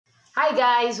Hi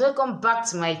guys, welcome back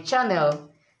to my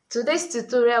channel. Today's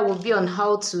tutorial will be on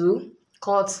how to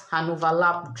cut an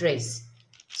overlap dress.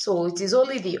 So it is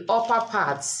only the upper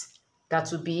parts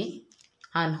that will be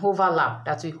an overlap,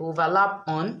 that will overlap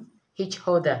on each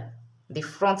other, the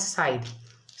front side.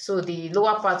 So the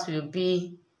lower part will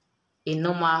be a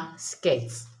normal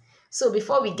skirt. So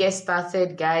before we get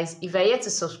started guys, if you're yet to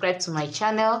subscribe to my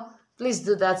channel, please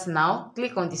do that now.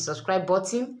 Click on the subscribe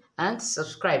button and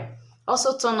subscribe.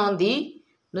 Also turn on the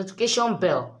notification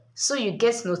bell so you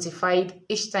get notified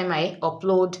each time I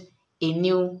upload a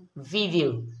new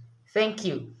video. Thank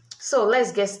you. So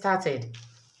let's get started.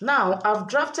 Now I've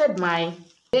drafted my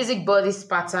basic bodice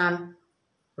pattern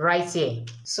right here.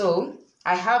 So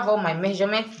I have all my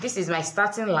measurements. This is my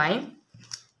starting line.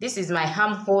 This is my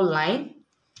armhole line,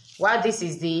 while this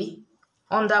is the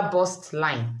under bust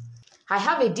line. I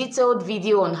have a detailed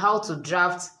video on how to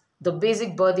draft the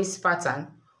basic bodice pattern,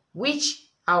 which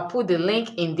I'll put the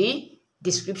link in the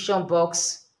description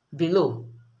box below.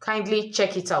 Kindly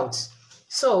check it out.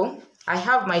 So I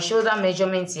have my shoulder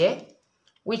measurement here,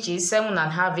 which is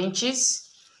 7.5 inches.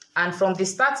 And from the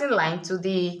starting line to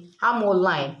the armhole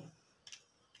line,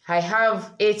 I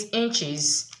have 8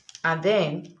 inches. And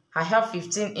then I have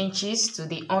 15 inches to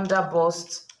the under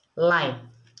bust line,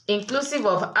 inclusive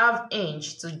of ½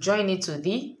 inch to join it to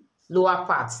the lower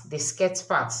part, the skirt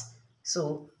part.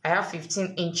 So I have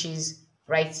 15 inches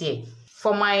right here.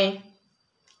 For my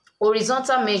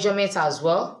horizontal measurement as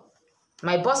well,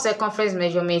 my bust circumference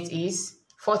measurement is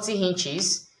 40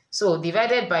 inches. So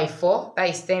divided by 4, that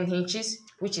is 10 inches,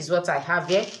 which is what I have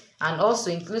here. And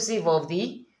also inclusive of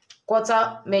the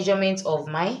quarter measurement of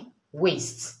my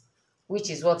waist,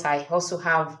 which is what I also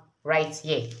have right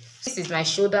here. This is my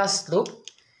shoulder slope.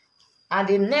 And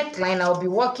the neckline I'll be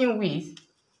working with,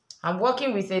 I'm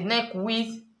working with a neck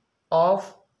width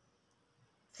of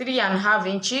 3.5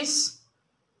 inches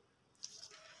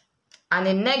and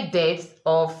a neck depth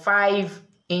of 5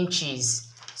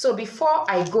 inches. So before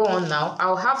I go on now,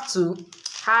 I'll have to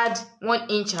add 1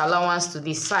 inch allowance to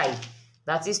the side,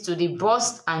 that is to the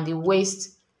bust and the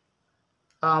waist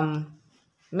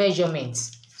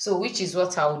measurements. So which is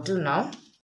what I'll do now.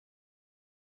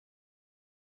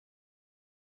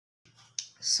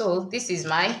 So this is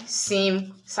my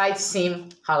seam, side seam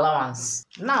allowance.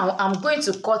 Now I'm going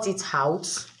to cut it out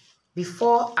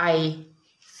before I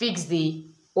fix the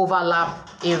overlap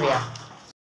area.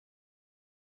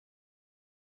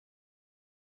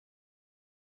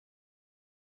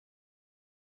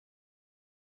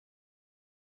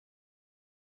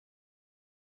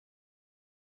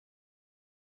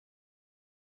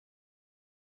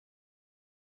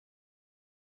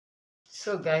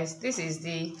 So guys, this is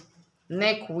the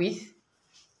neck width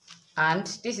and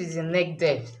this is the neck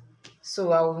depth.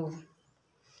 So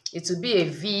it will be a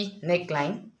V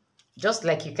neckline, just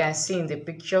like you can see in the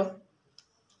picture.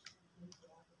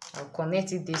 I'll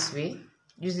connect it this way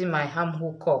using my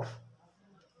armhole curve.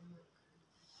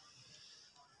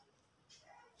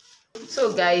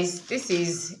 So guys, this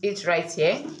is it right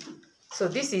here. So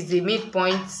this is the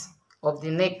midpoint of the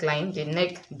neckline, the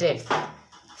neck depth.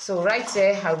 So right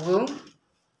here I will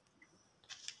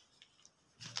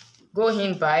go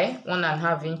in by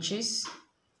 1.5 inches.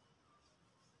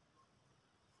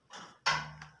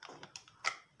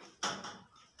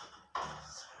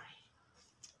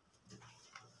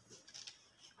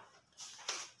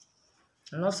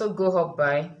 And also go up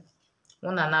by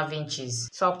 1.5 inches.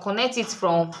 So I'll connect it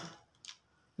from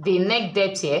the neck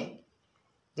depth here,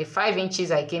 the 5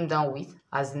 inches I came down with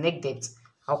as neck depth.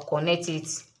 I'll connect it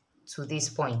to this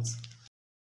point.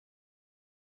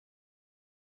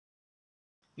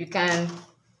 You can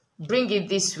bring it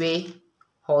this way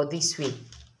or this way.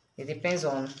 It depends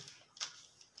on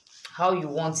how you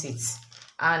want it.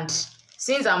 And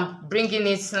since I'm bringing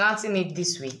it, slanting it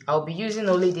this way, I'll be using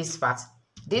only this part.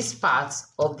 This part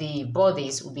of the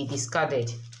bodice will be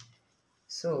discarded.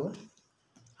 So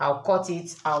I'll cut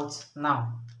it out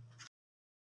now.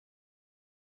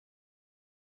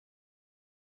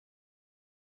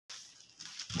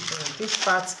 So this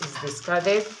part is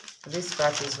discarded. This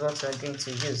part is what we're going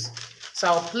to use. So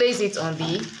I'll place it on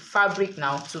the fabric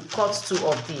now to cut 2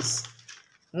 of these,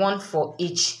 1 for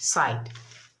each side.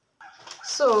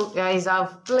 So guys,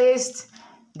 I've placed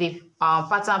the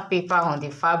pattern paper on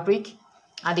the fabric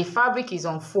and the fabric is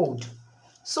on fold.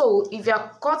 So if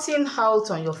you're cutting out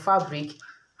on your fabric,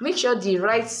 make sure the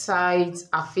right sides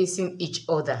are facing each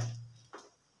other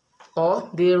or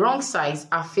the wrong sides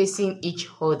are facing each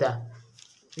other.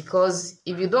 Because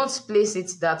if you don't place it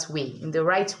that way, in the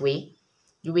right way,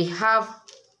 you will have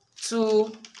 2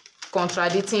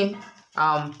 contradicting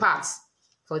parts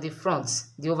for the front.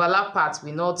 The overlap part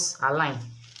will not align.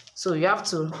 So you have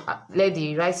to let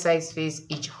the right sides face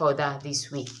each other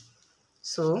this way.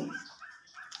 So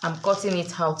I'm cutting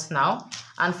it out now.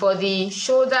 And for the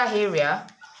shoulder area,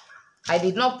 I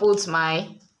did not put my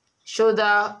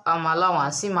shoulder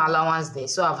seam allowance there.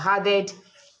 So I've added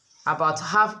about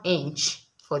 ½ inch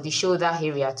for the shoulder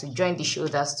area to join the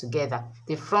shoulders together,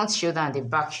 the front shoulder and the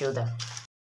back shoulder.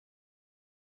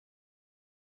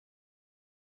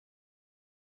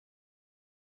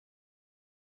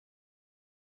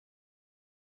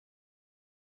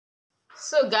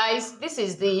 So guys, this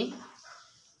is the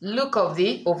look of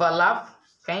the overlap.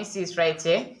 Can you see it right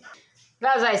here?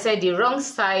 That's why I said the wrong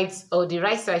sides or the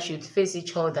right side should face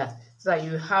each other, so that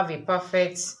you have a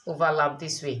perfect overlap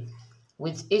this way,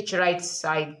 with each right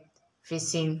side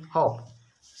facing up.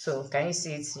 So can you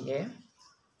see it here?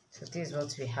 So this is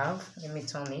what we have. Let me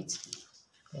turn it.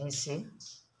 Can you see?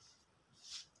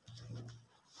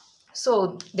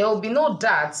 So there will be no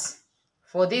darts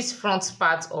for this front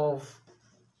part of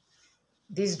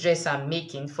this dress I'm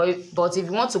making for you, but if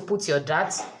you want to put your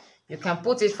darts, you can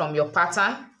put it from your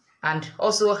pattern and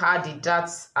also add the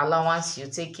darts allowance you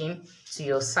take in to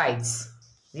your sides.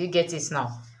 You get it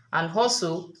now? And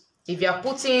also, if you are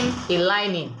putting a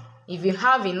lining, if you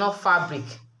have enough fabric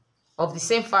of the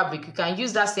same fabric, you can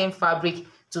use that same fabric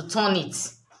to turn it.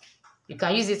 You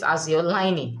can use it as your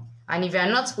lining. And if you are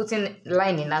not putting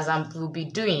lining, as I will be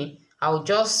doing, I'll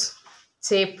just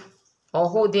tape or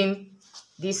holding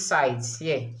these sides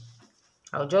here.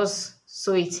 I'll just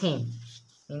sew it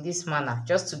in this manner,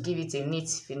 just to give it a neat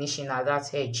finishing at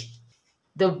that edge.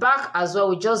 The back as well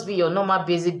will just be your normal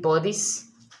basic bodice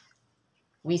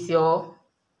with your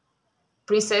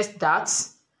princess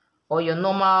darts or your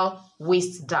normal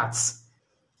waist darts.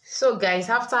 So guys,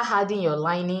 after adding your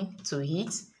lining to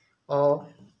it, or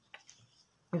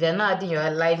if you're not adding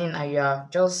your lining and you are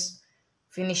just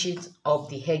finish it up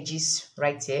the edges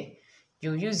right here,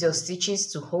 you use your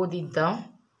stitches to hold it down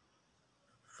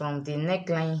from the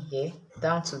neckline here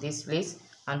down to this place,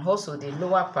 and also the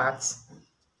lower part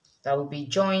that will be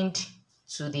joined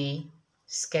to the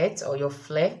skirt or your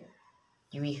flare.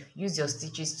 You will use your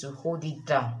stitches to hold it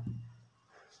down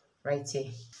right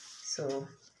here. So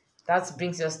that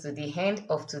brings us to the end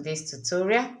of today's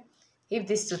tutorial. If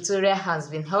this tutorial has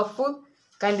been helpful,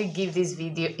 kindly give this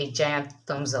video a giant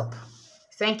thumbs up.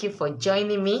 Thank you for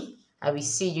joining me. I will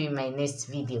see you in my next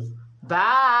video.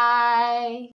 Bye.